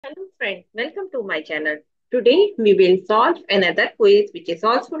Hello friends, welcome to my channel. Today we will solve another quiz which is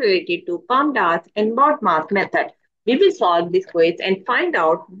also related to PAMDAS and BODMAS method. We will solve this quiz and find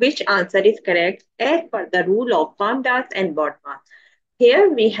out which answer is correct as per the rule of PAMDAS and BODMAS. Here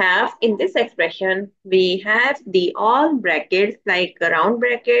we have in this expression, we have the all brackets like round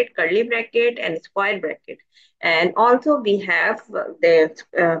bracket, curly bracket and square bracket. And also we have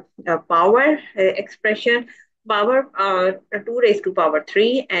the power expression, power 2 raised to power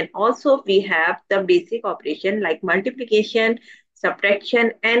 3. And also we have the basic operation like multiplication,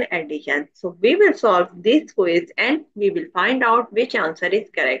 subtraction and addition. So we will solve this quiz and we will find out which answer is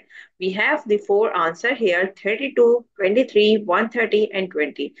correct. We have the four answer here 32, 23, 130 and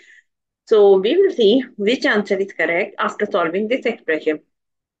 20. So we will see which answer is correct after solving this expression.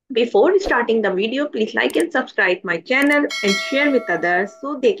 Before starting the video, please like and subscribe my channel and share with others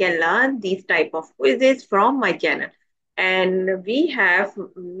so they can learn these type of quizzes from my channel. And we have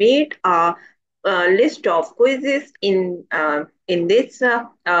made a list of quizzes in this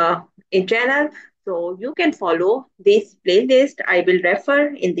in channel, so you can follow this playlist. I will refer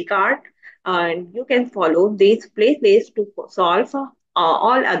in the card, and you can follow this playlist to solve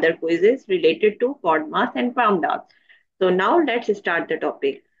all other quizzes related to PODMAS and PAMDAS. So now let's start the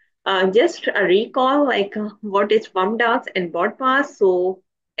topic. Just a recall like what is PAMDAS and BODMAS. So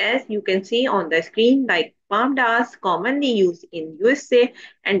as you can see on the screen, like PAMDAS commonly used in USA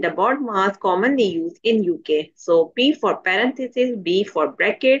and the BODMAS commonly used in UK. So P for parenthesis, B for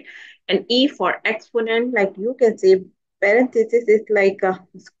bracket, and E for exponent. Like you can say parenthesis is like a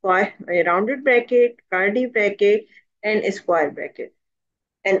square, a rounded bracket, curly bracket, and a square bracket.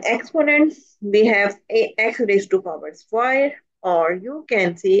 And exponents, we have a x raised to power square, or you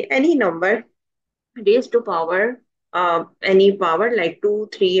can say any number raised to power any power like 2,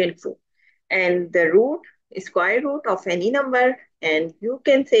 3, and 4. And the root, square root of any number, and you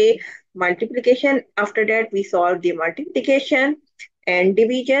can say multiplication. After that, we solve the multiplication and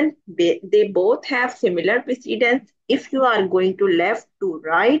division. They both have similar precedence. If you are going to left to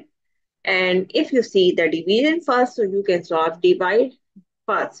right, and if you see the division first, so you can solve divide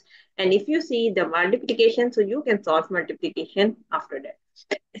first. And if you see the multiplication, so you can solve multiplication after that.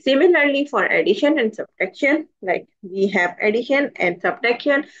 Similarly, for addition and subtraction, like we have addition and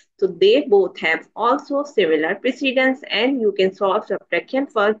subtraction, so they both have also similar precedence, and you can solve subtraction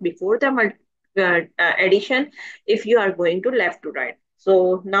first before the addition if you are going to left to right.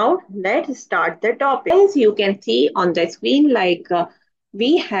 So now let's start the topic. As you can see on the screen, like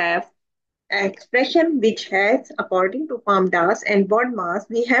we have expression which has, according to PAMDAS and BODMAS,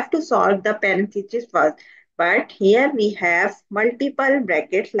 we have to solve the parentheses first. But here we have multiple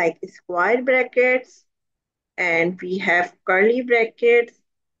brackets like square brackets, and we have curly brackets,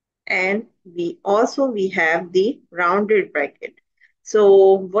 and we have the rounded bracket.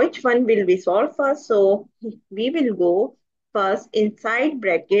 So which one will we solve first? So we will go first inside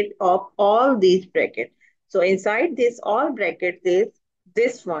bracket of all these brackets. So inside this all brackets is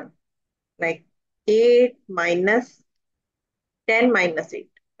this one, like 8 minus 10 minus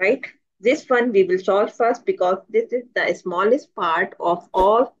 8, right? This one we will solve first because this is the smallest part of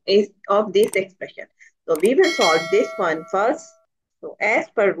all is of this expression. So we will solve this one first. So as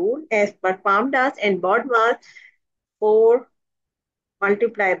per rule, as per PAMDAS and BODMAS, 4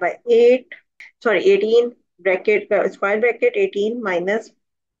 multiplied by 8, sorry, 18 bracket, square bracket 18 minus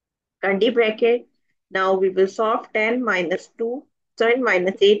curly bracket. Now we will solve 10 minus 2, 10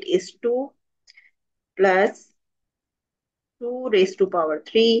 minus 8 is 2 plus 2 raised to power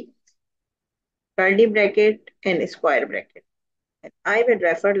 3, curly bracket and square bracket. And I will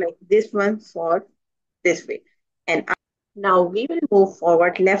refer like this one for this way. And now we will move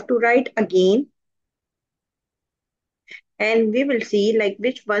forward left to right again, and we will see like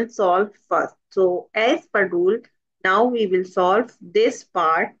which one solve first. So as per rule, now we will solve this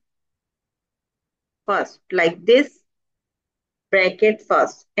part first, like this bracket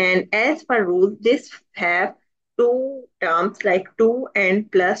first. And as per rule, this have two terms like 2 and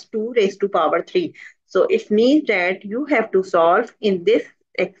plus 2 raised to power 3. So it means that you have to solve in this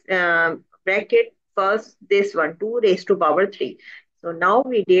bracket first this one 2 raised to power 3. So now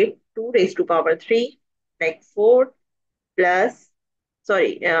we did 2 raised to power 3 like 4 plus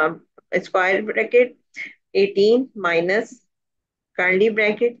sorry square bracket 18 minus curly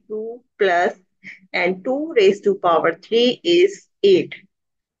bracket 2 plus and 2 raised to power 3 is 8.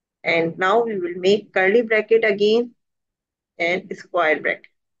 And now we will make curly bracket again and square bracket.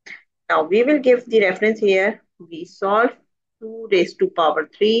 Now we will give the reference here. We solve 2 raised to power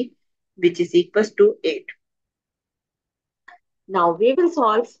 3, which is equals to 8. Now we will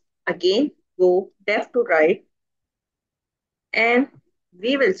solve again, go left to right, and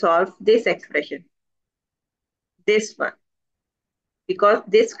we will solve this expression, this one, because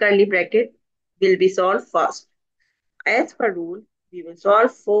this curly bracket will be solved first. As per rule, we will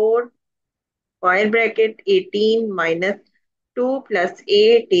solve 4 square bracket 18 minus 2 plus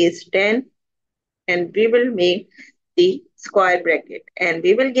 8 is 10, and we will make the square bracket, and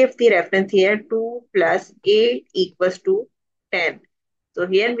we will give the reference here 2 plus 8 equals to 10. So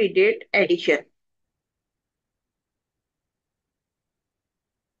here we did addition.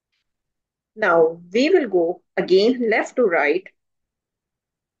 Now we will go again left to right,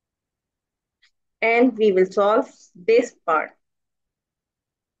 and we will solve this part,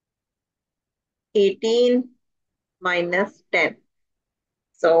 18 minus 10.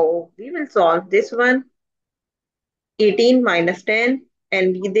 So we will solve this one, 18 minus 10,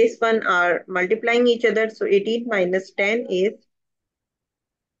 and this one are multiplying each other. So 18 minus 10 is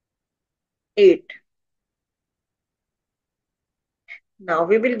 8. Now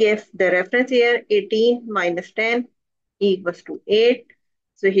we will give the reference here, 18 minus 10 equals to 8.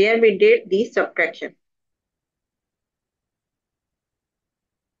 So here we did the subtraction.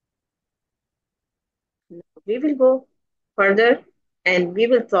 Now we will go further and we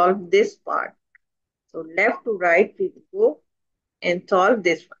will solve this part. So left to right we will go and solve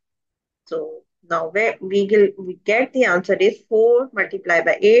this one. So now where we get the answer is 4 multiplied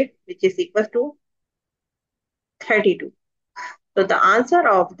by 8, which is equal to 32. So the answer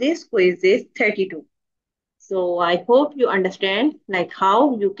of this quiz is 32. So I hope you understand like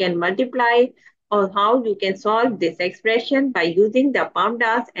how you can multiply or how you can solve this expression by using the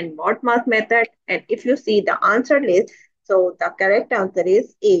PAMDAS and BODMAS method. And if you see the answer list, so the correct answer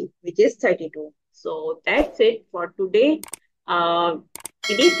is A, which is 32. So that's it for today.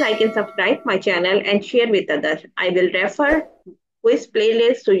 Please like and subscribe my channel and share with others. I will refer quiz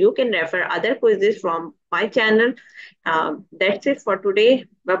playlist so you can refer other quizzes from my channel. That's it for today.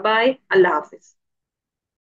 Bye bye. Allah Hafiz.